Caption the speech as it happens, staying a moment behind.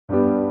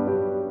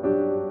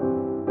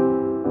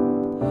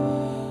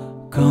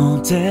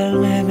Quand elle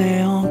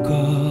m'aimait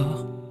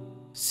encore,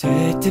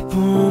 c'était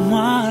pour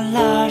moi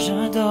l'âge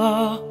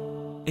d'or.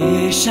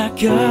 Et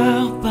chaque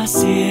heure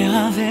passée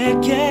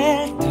avec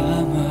elle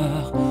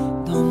demeure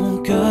dans mon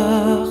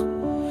cœur.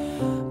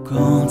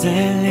 Quand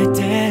elle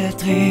était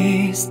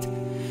triste,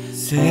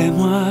 c'est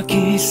moi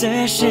qui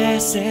séchais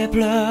ses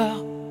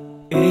pleurs.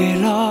 Et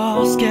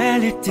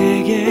lorsqu'elle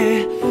était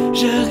gaie,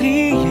 je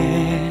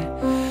riais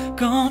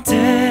quand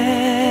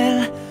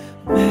elle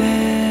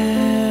m'aimait.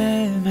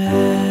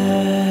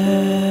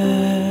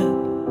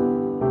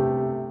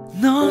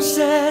 No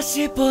sé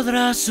si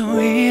podrás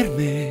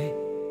oírme,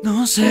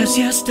 no sé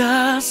si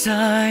estás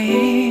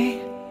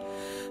ahí.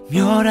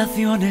 Mi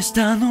oración es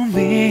tan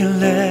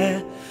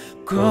humilde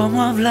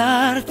como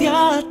hablarte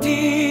a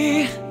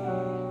ti.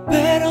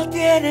 Pero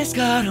tienes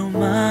cara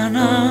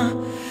humana,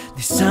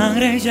 de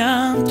sangre,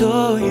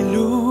 llanto y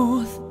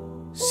luz.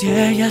 Si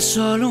ella es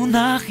solo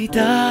una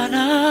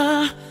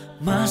gitana,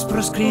 más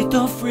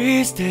proscrito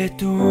fuiste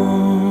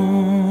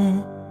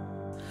tú.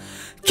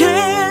 Que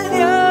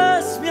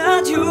Dios me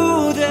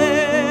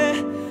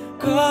ayude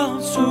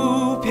con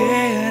su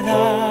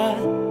piedad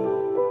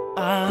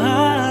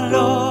a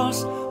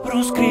los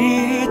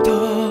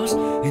proscritos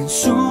en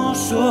su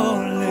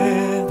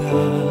soledad.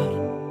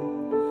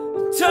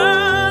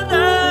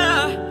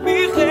 Toda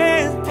mi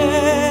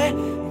gente, ¿en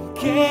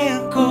quién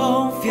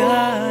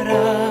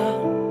confiará?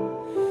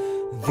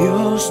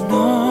 Dios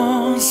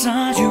nos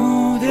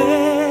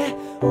ayude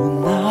o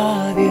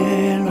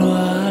nadie lo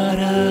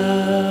hará.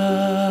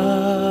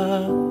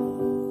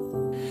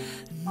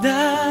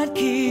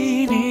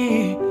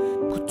 Dakini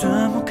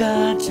kutemu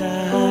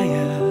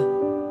kacaya,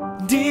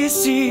 di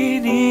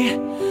sini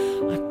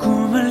aku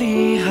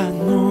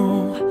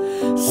melihatmu.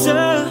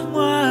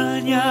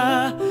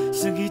 Semuanya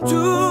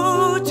segitu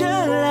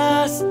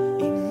jelas,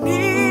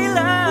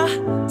 inilah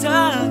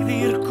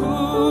takdirku.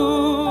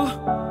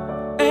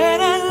 And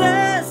at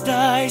last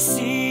I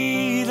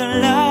see the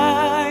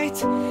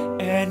light,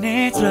 and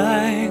it's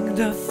like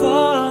the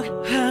fog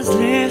has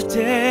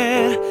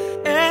lifted.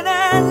 And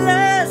at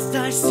last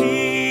I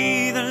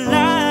see the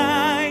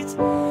light,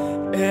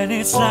 and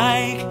it's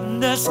like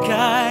the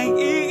sky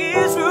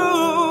is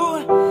blue,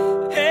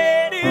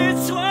 and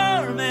it's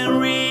warm and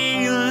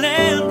real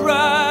and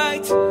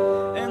bright,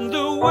 and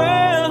the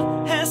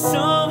world has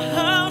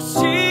somehow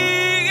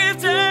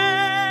shifted.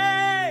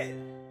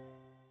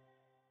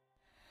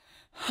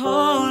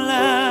 All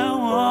at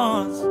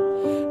once,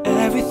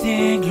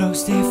 everything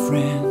looks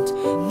different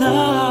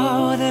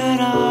now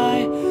that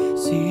I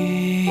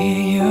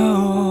see you.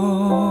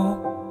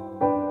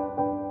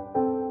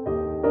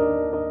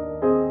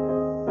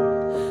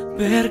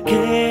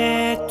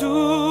 Perché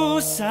tu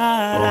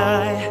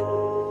sarai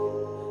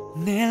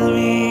nel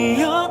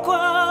mio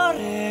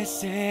cuore,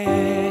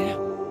 se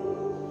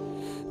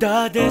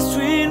da adesso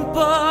in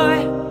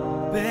poi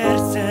per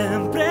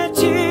sempre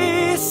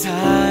ci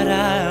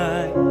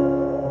sarai.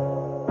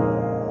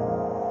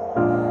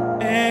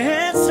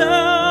 And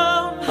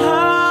somehow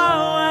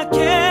I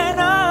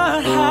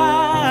cannot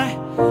hide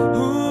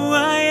who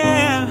I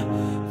am,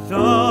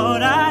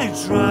 thought I'd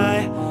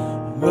try.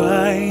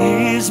 Why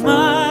is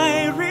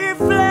my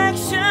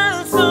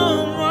reflection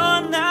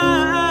someone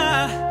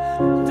I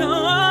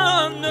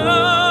don't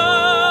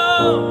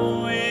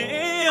know?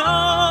 Et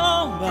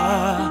en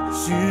bas,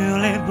 sur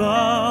les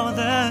bords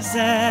de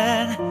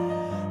Seine,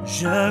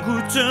 je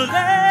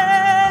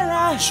goûterai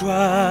la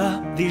joie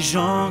des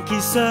gens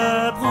qui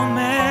se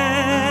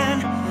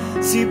promènent.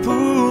 Si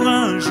pour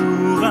un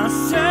jour, un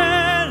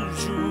seul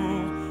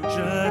jour,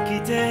 je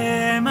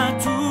quittais ma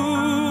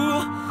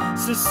tour,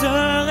 ce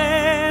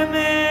serait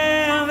mes